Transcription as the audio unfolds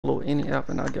Download any app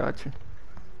and I got you.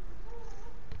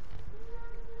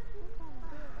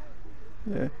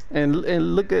 Yeah,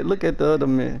 and look at the other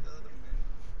men.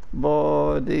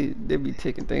 Boy, they be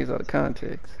taking things out of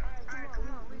context.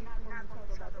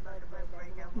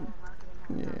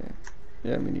 Yeah,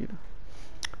 yeah, me neither.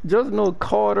 Just know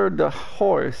Carter the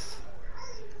horse.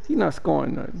 He not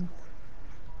scoring nothing.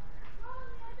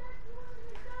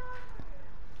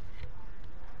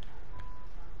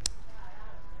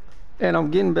 And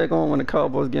I'm getting back on when the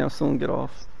Cowboys game soon get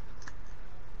off.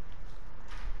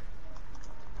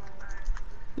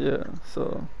 Yeah,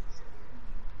 so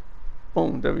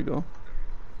boom, there we go.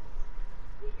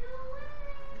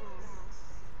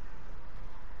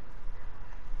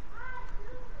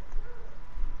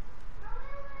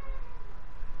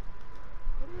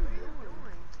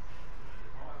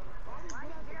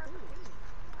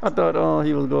 I thought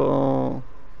he was go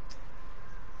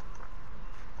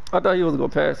I thought he was gonna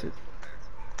pass it.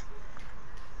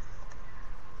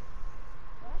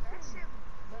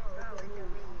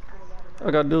 I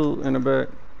got dude in the back.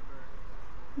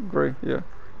 Gray, yeah.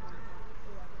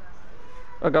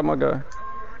 I got my guy.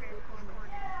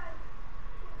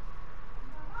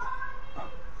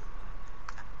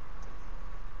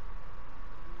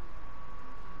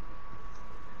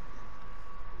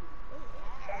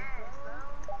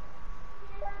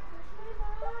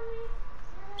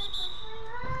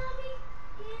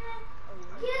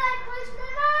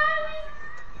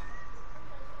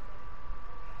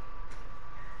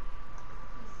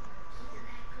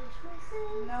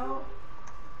 No.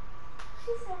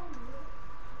 She said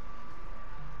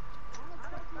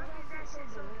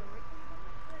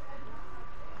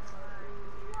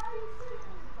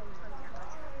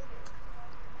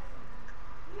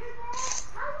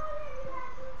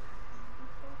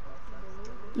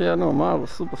Yeah, no, mine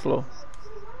was super slow.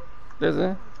 That's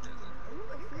it?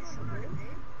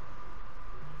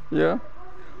 Yeah.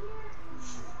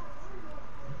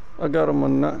 I got him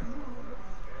on that.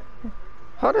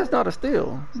 How that's not a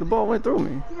steal? The ball went through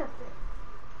me.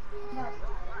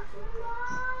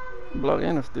 Block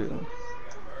and a steal.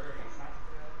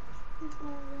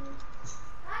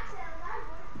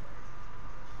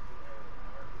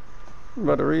 You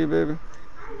about to read, baby?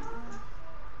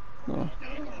 No.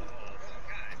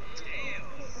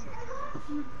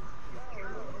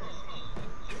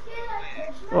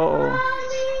 Uh-oh.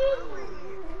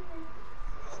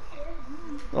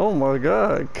 Oh my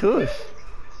God, Kush.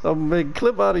 I'm gonna make a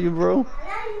clip out of you, bro.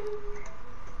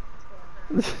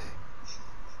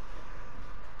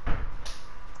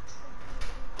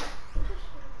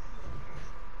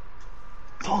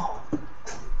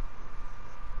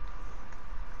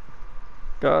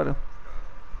 Got him.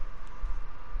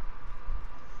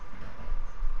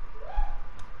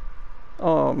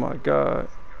 Oh my God.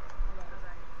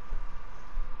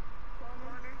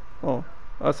 Oh,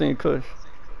 I seen Kush.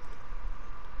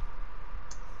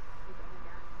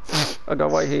 I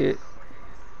got Whitehead.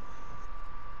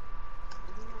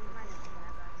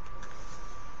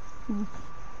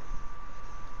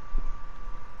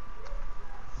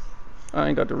 I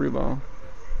ain't got the rebound.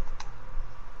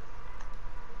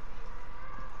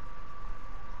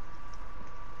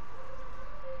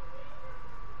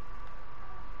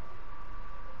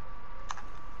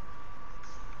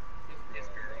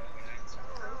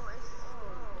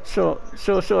 Sure,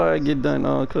 I get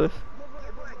done, Kush.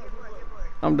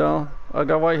 I'm down. I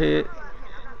got Whitehead.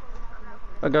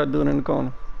 I got dude in the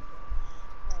corner.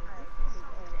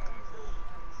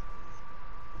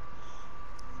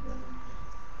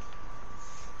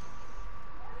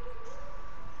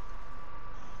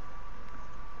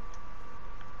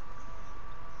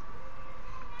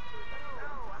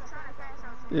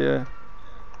 Yeah.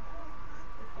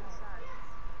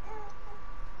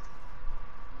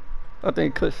 I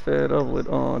think Kush fed up with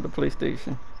the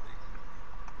PlayStation.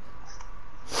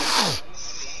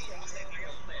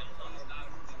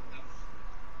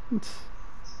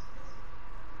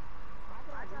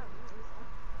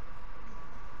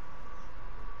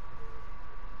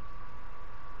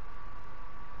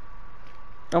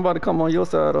 I'm about to come on your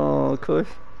side, Kush.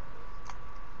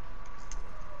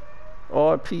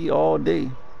 RP all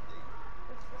day.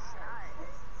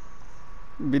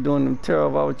 Be doing them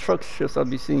 12-hour truck shifts I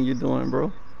be seeing you doing,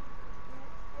 bro.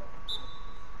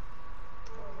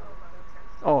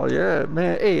 Oh yeah,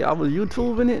 man. Hey, I was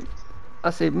YouTubing it.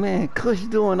 I said, man, Kush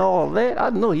doing all that.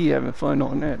 I know he having fun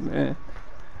on that, man.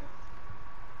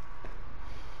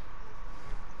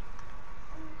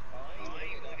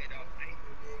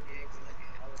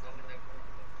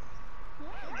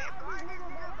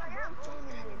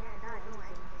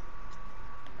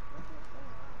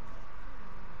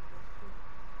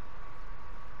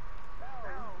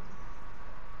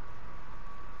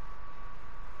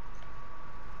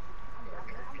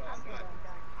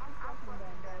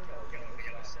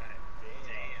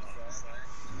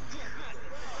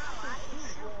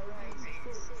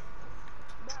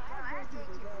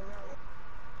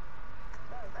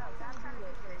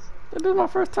 This is my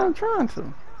first time trying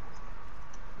to.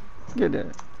 Get that.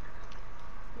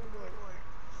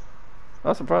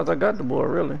 I'm surprised I got the board,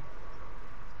 really.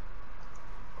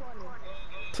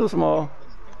 Too small.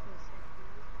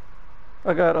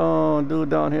 I got dude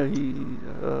down here,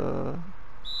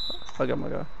 I got my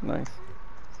guy. Nice.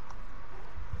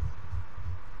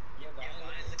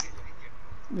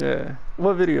 Yeah.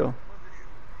 What video?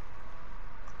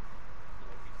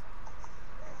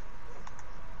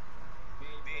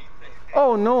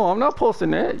 Oh no, I'm not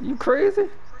posting that. You crazy?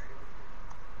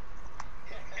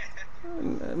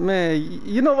 Man,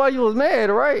 you know why you was mad,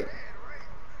 right?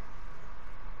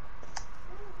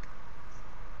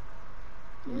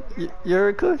 You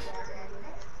heard Kush?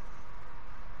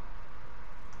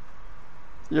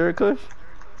 You heard Kush?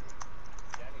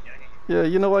 Yeah,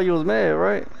 you know why you was mad,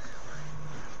 right?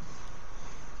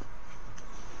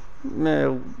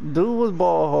 Man, dude was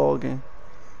ball hogging.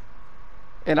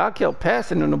 And I kept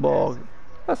passing him the ball.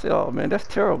 I said, oh man, that's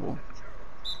terrible.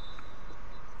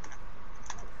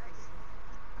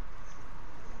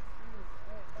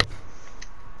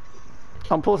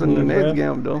 I'm posting the next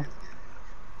game though.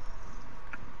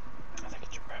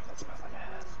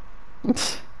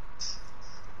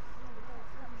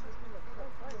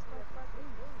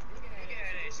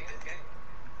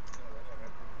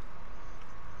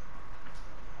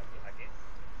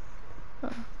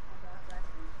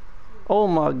 Oh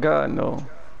my God, no.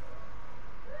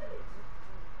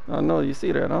 I know you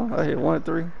see that, huh? I hit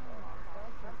 1-3.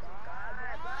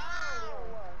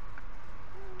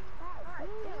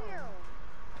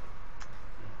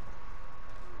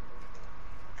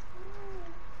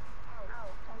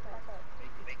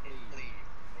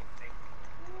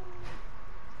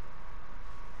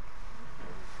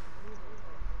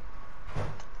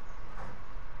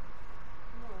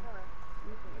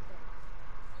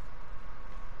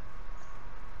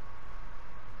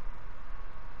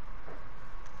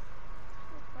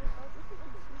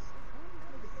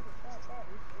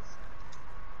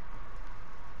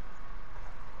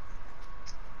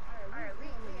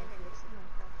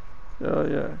 Oh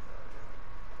yeah.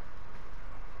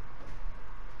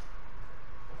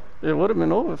 It would have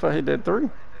been over if I hit that 3.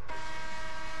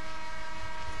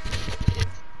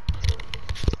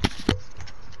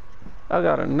 I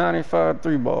got a 95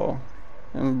 3 ball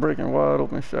and breaking wide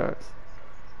open shots.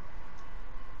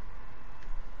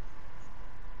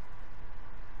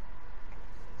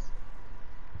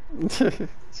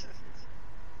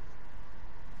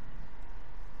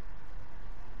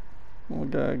 My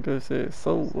guy good said,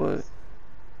 so what?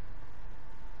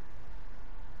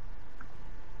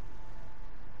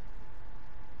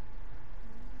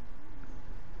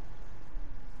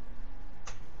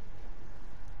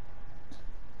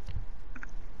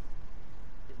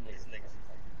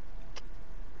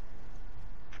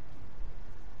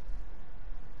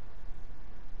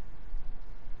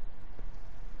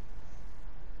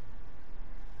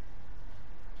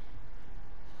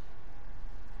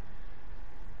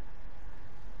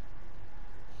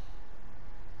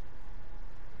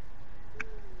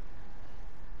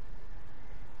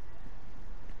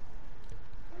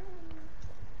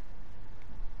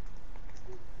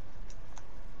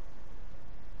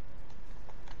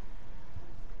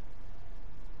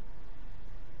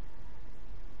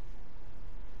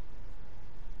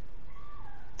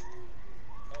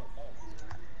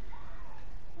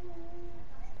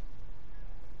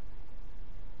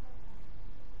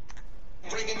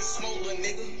 Bringing the smoke,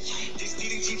 nigga. This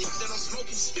DDG that I'm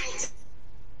smoking still.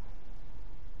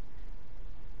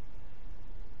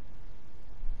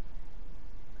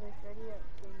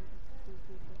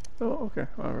 Oh, okay,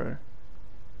 all right.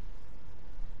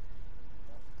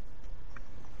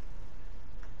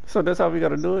 So that's how we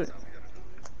gotta do it?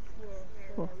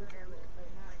 Oh.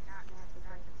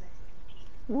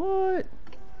 What?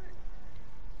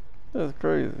 That's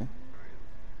crazy.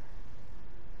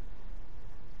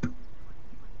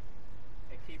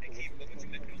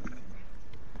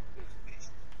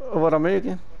 What I'm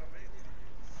making?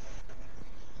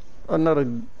 Another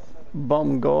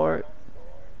bum guard.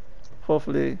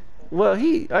 Hopefully. Well, I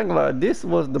ain't gonna lie, this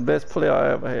was the best player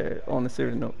I ever had on the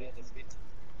series note.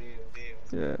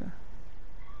 Yeah.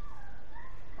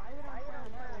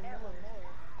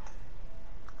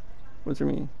 What you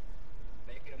mean?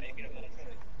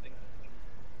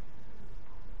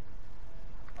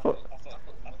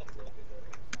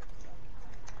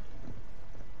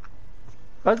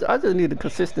 I just need a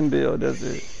consistent build, that's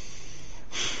it.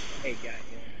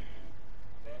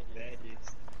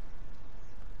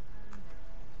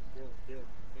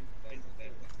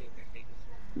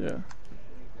 Yeah.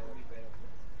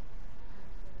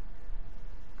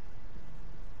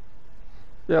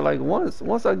 Yeah, like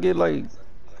once I get like,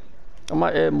 I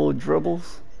might add more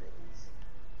dribbles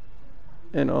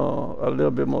and a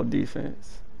little bit more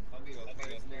defense. I'll be the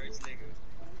first nigga.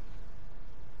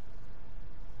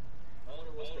 I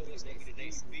wonder what's gonna be the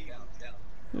next speed down.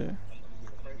 Yeah. I'm gonna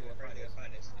be the first nigga to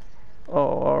find that shit.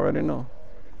 Oh, I already know.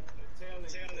 I'm telling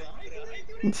you, how you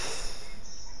do that?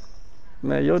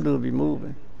 Man, your dude be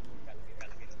moving. Gotta get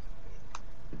up.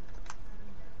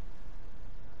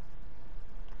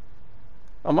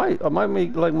 I might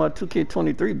make like my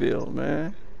 2K23 build,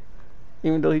 man.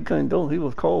 Even though he couldn't do it, he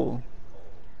was cold.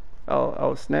 I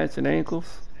was snatching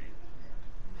ankles,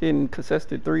 hitting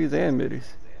contested threes and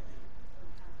middies.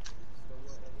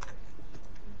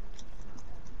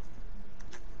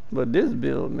 But this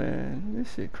build, man,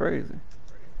 this shit crazy.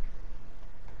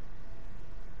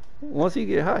 Once he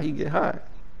get hot, he get hot.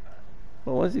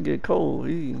 But once he get cold,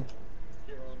 he.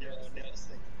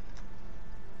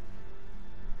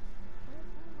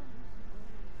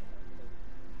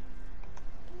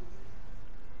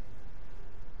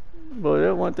 But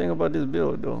that's one thing about this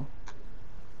build, though.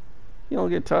 You don't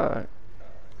get tired.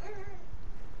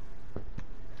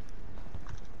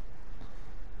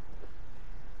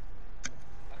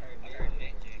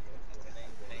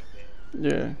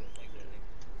 Yeah.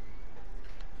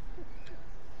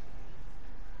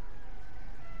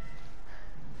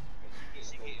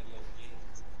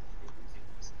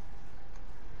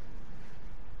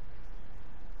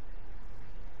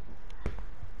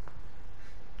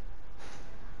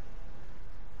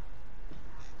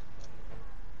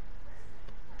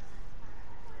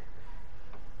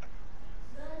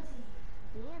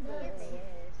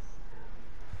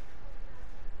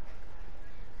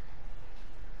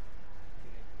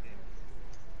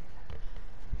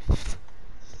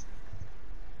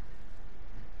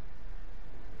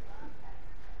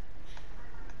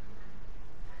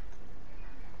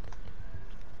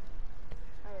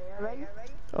 Ready?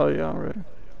 Oh yeah, I'm ready.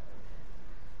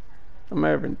 I'm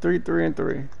averaging 3, 3, and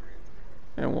 3,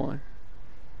 and 1.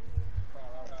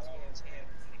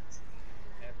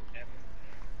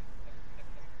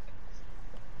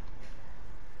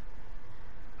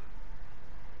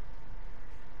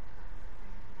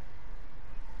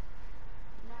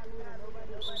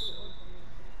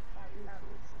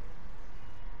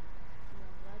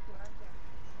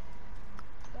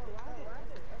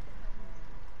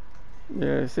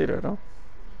 Yeah, see that though.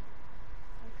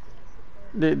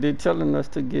 They telling us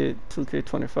to get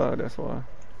 2K25. That's why.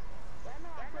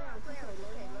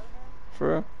 For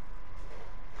real?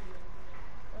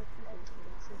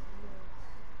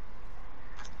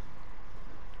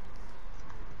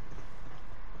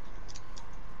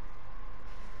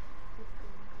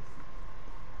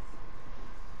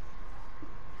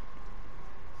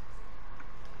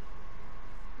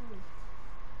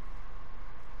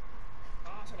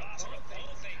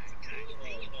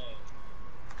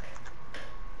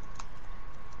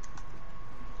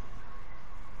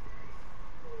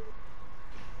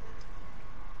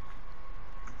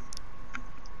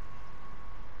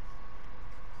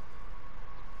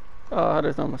 Oh, how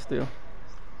this number still?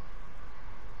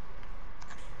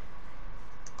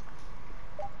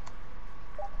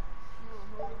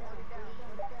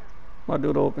 My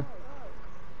dude open.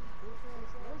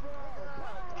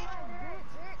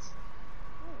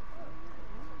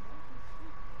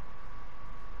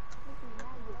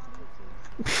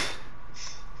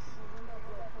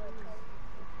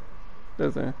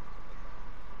 That's it.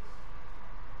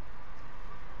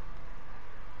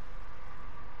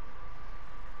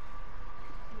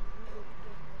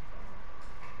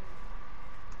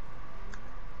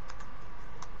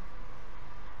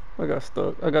 I got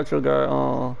stuck. I got your guy,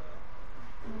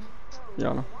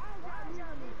 Yana.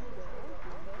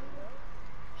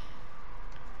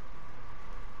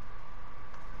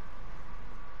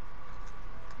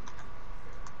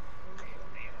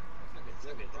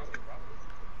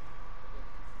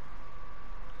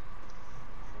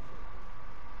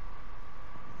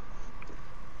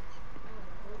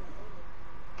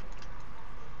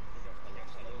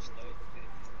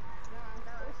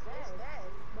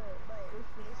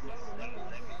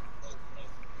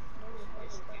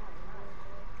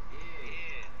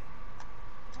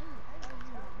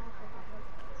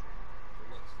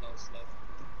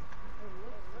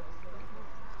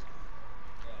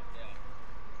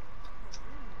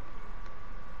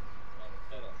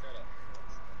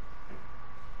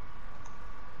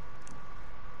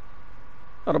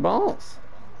 Out of bounds.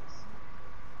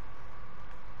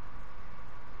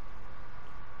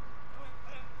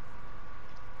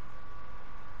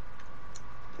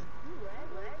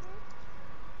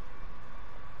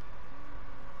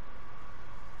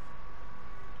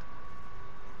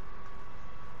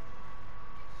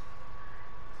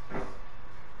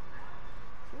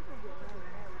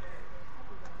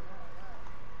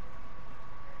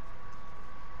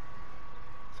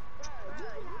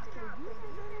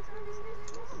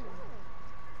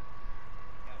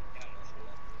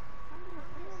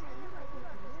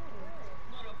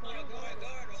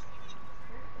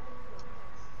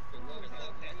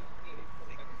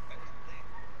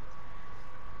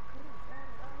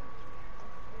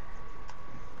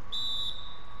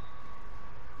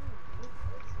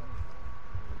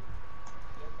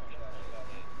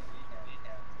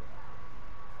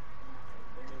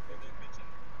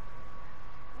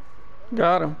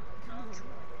 Got him.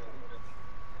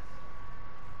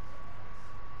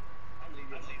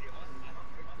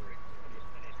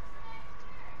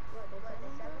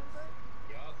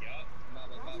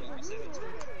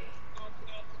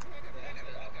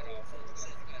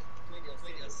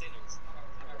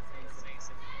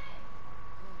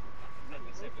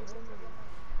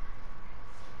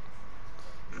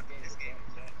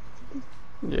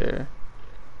 Yeah.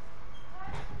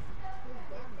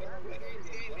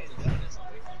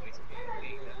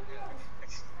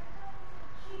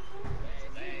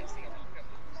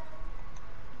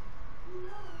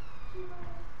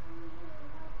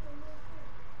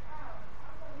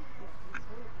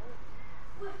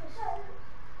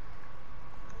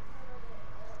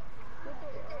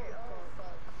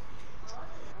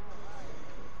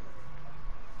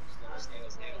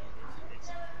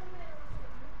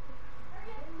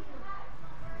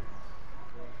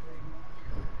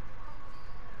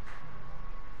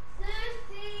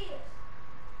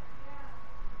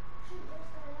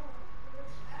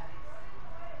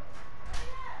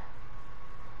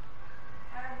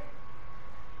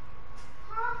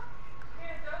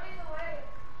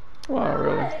 Wow,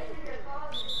 really?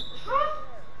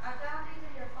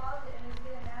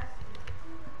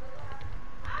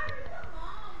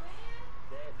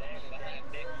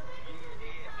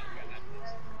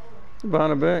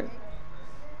 Behind the back?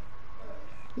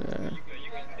 Yeah.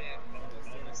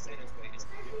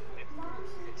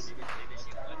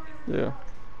 Yeah.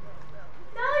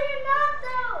 No, you're not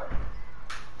though.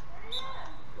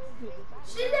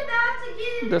 She's about to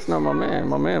get it. That's not my man.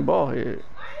 My man bald head.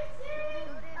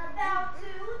 About to.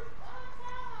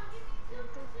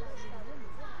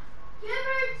 Give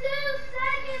her 2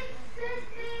 seconds,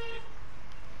 sissy.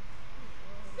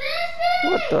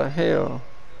 Sissy! What the hell?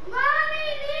 Mommy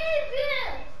needs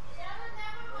it.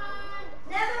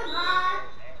 Never mind.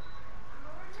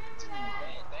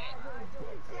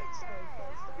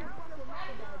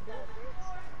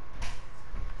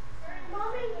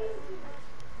 Mommy needs it.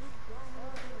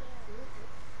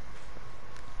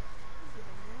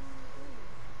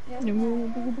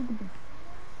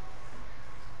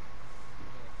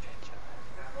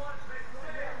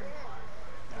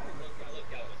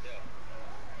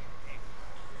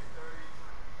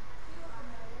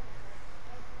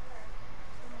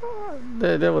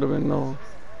 That would have been no.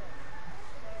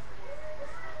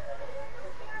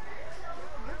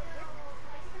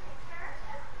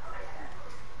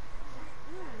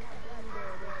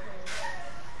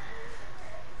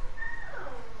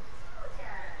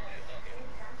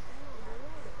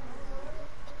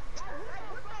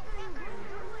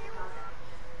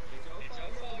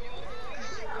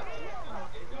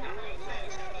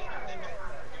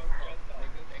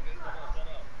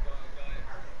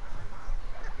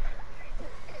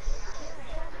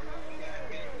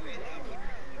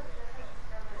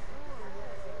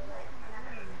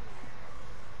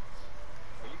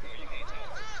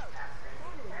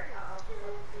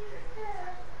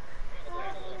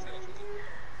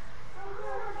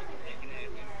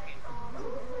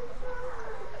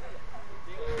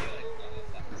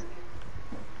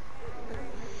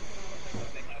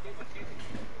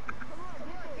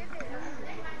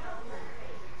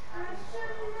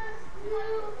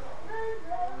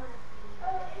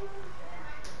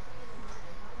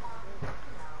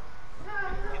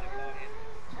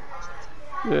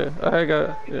 Yeah, I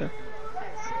got, yeah.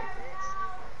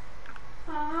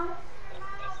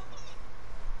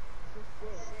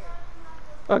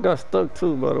 I got stuck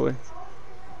too, by the way.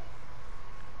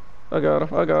 I got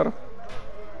him. I got him.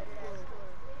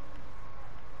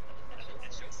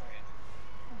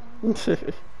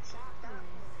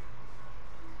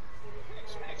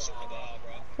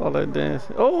 All that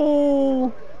dancing.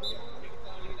 Oh!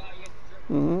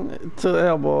 To the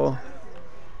elbow.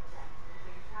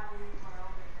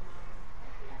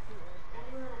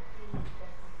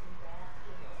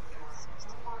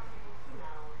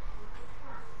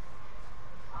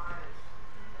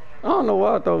 I don't know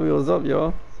why I thought we was up,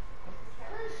 y'all.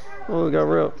 Oh, we got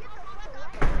ripped.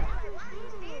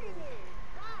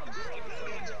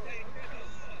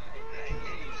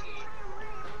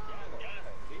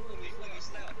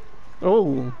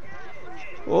 Oh.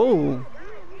 Oh.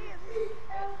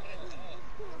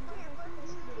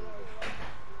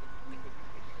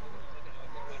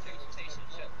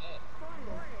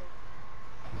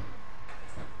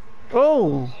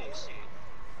 Oh.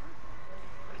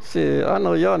 Shit, I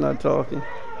know y'all not talking.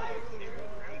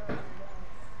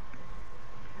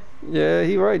 Yeah,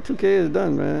 he right. 2K is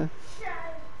done, man.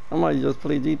 I might just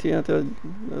play GT until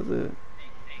that's it.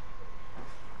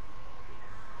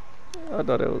 I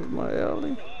thought it was my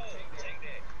alley.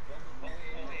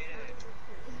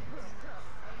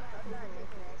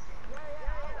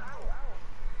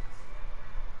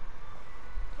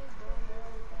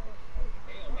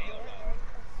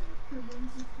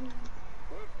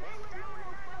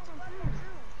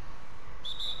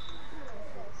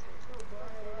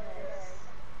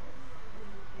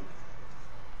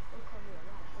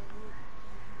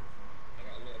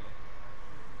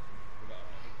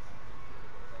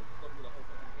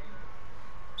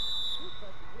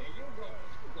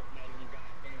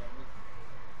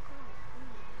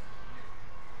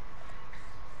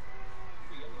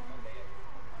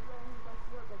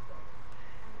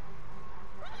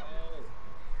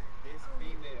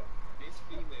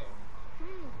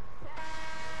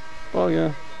 Oh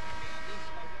yeah.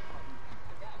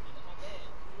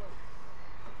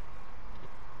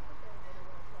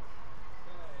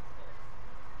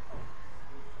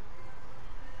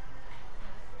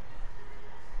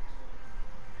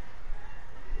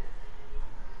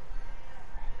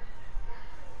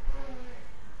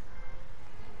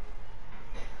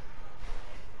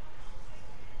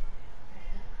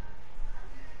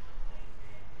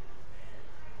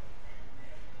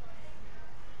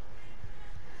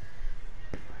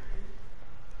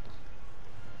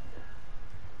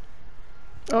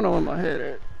 I don't know where my head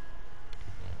at.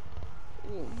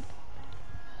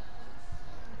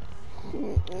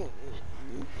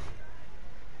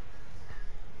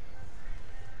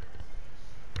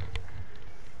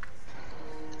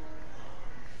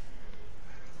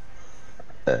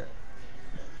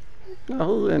 Now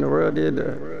who in the world did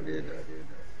that?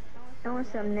 That was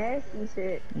some nasty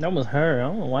shit. That was her. I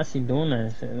don't know why she doing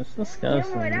that shit. It's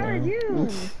disgusting, Gilmore, that was bro. you.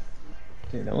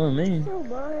 Shit, that wasn't me. So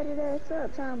bald-headed ass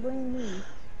up, trying to blame me.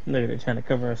 Look at her trying to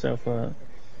cover herself up.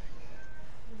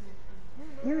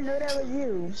 You know that was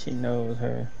you. She knows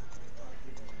her.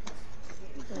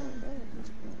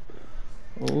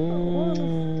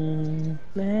 Ooh,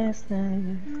 last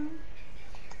night.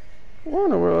 What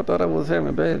in the world? I thought I was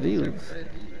having bad views.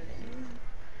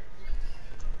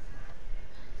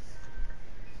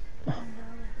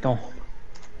 Go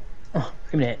on.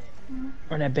 Give me that.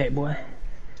 Run that back, boy.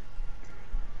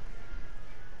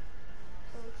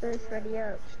 First, ready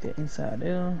up. Stay inside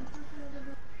there.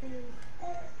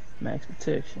 Max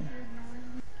protection.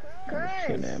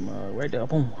 Kill that mug right there.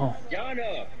 Boom. Oh.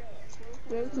 Yana.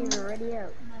 DaGateKeeper, ready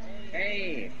up.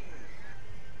 Hey.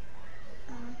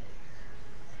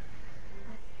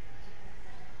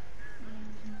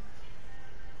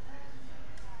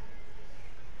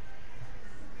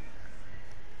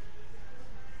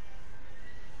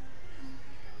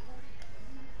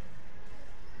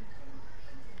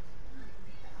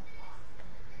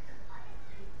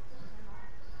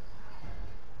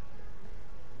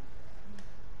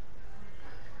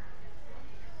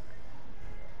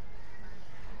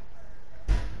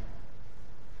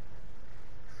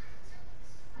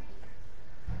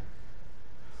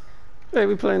 Hey,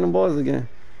 we playing them boys again.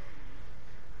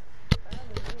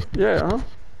 Yeah, huh?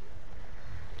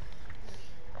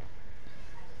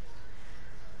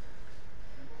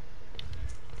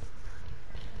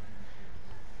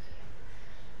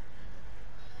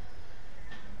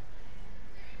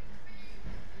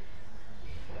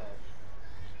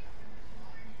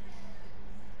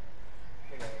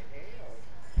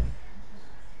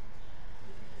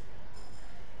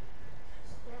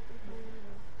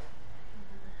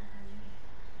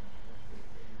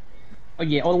 Oh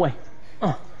yeah, all the way.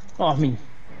 Off me,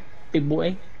 big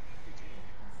boy.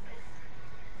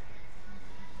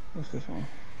 What's this one?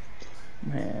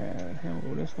 Man, him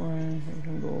go this one.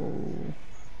 Him go.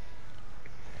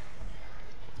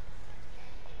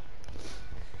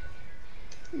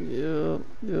 Yep.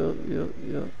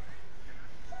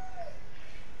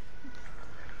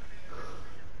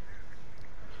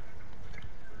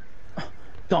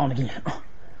 Gone again.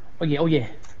 Oh yeah.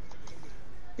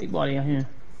 Big body out here.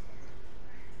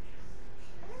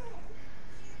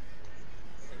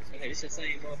 Okay, this the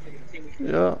same motherfucking team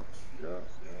we Yeah.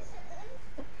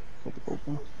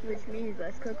 Which means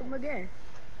let's cook them again.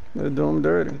 They're doing them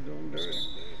dirty.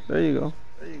 There you go.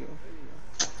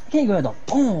 I can't go at the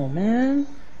phone, man.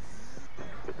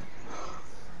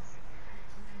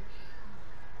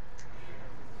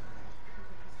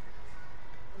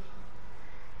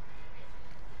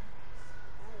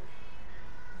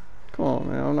 Come on,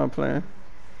 man. I'm not playing.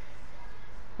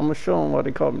 I'm gonna show them why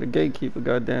they call me the gatekeeper.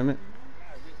 God damn it.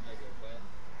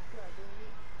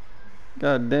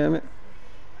 God damn it.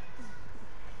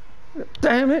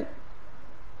 Damn it.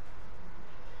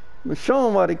 I'm gonna show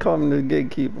them why they call me the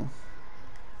gatekeeper.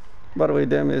 By the way,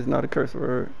 damn it is not a curse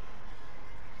word.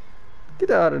 Get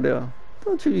out of there.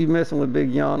 Don't you be messing with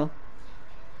Big Yana.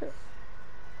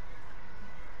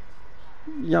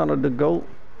 Yana the GOAT.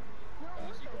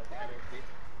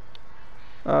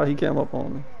 He came up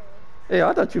on me. Hey,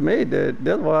 I thought you made that.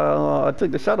 That's why I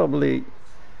took the shot up lead.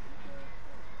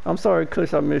 I'm sorry,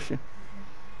 Kush, I miss you.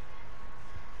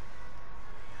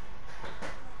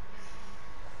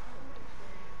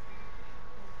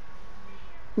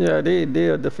 Yeah, they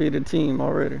a defeated team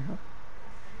already.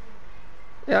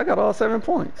 Yeah, I got all 7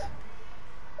 points.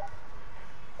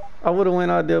 I would have went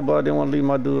out there, but I didn't want to leave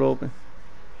my dude open.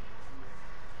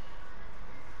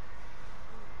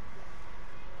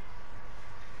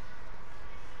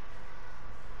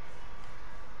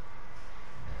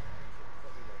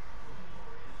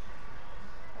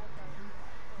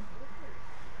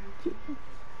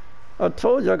 I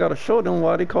told you I gotta show them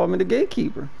why they call me the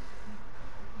gatekeeper.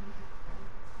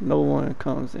 No one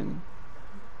comes in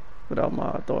without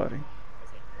my authority.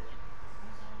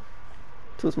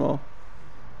 Too small.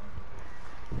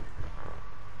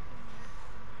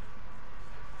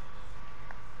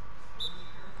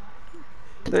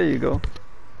 There you go.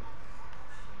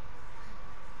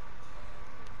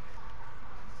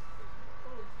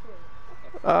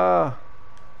 Ah.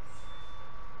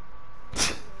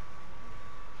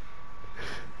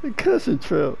 The cushion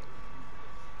trip.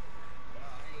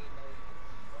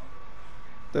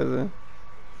 That's it.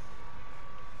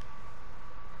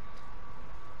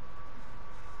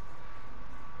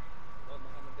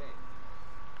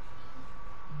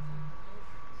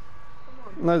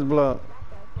 Nice block.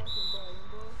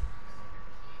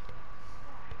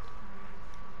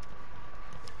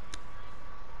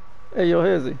 Hey, yo,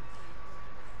 Hezzy.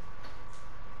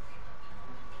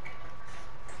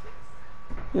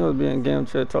 You must be in game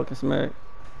chat talking smack.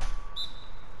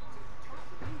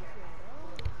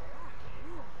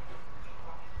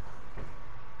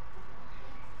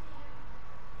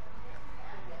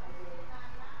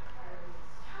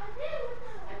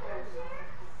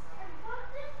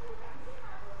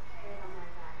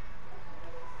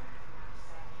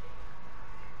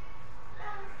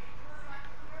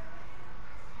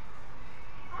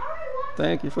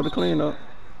 Thank you for the cleanup.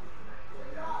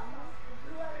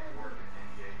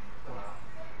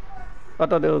 I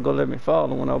thought they were gonna let me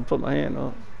follow when I would put my hand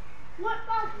up. What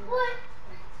my foot?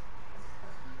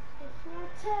 It's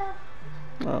your tail.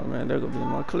 Oh man, they're gonna be in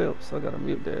my clips. I gotta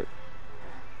mute that.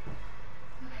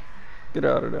 Get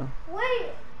out of there.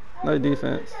 Wait. Nice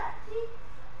defense.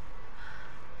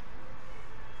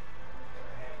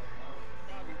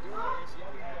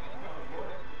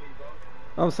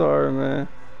 I'm sorry, man.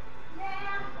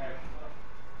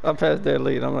 I passed that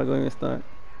lead. I'm not going to even stunt.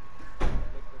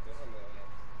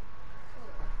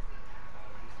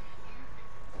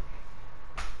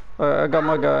 Alright, I got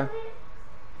my guy.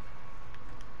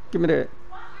 Give me that.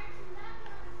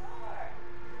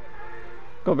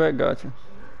 Go back, gotcha.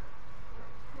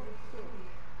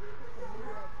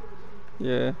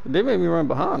 Yeah, they made me run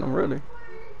behind them, really.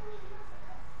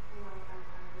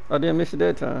 I didn't miss it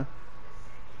that time.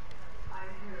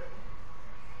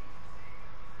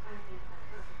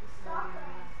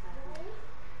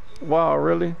 Wow,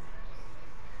 really?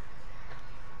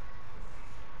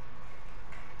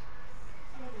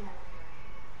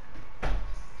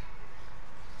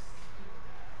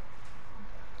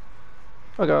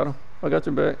 I got him. I got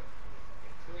your back.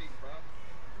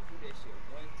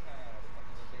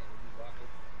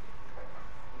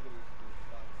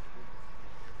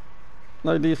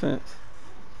 Nice defense.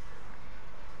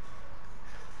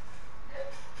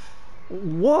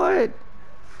 What?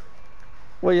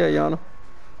 Where you at, Yana?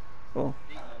 Oh.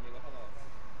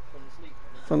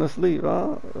 From the sleep,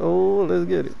 huh? Oh, let's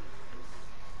get it.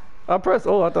 I pressed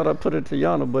O. I thought I put it to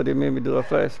Yana, but it made me do a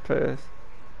flash pass.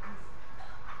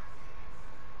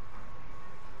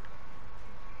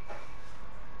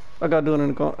 I got to do it in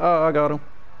the corner. Oh, I got him.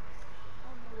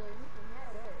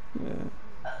 Yeah.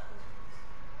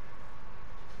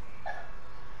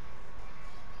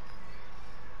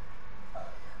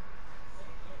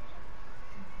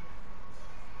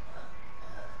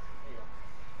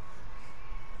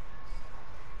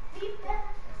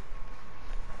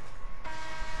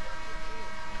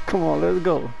 Come on, let's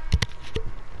go.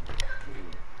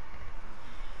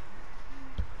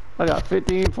 I got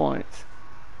 15 points.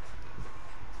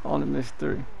 Only missed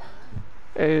 3.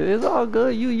 Hey, it's all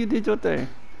good. You did your thing.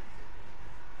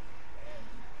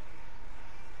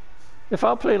 If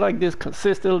I play like this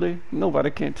consistently,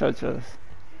 nobody can touch us.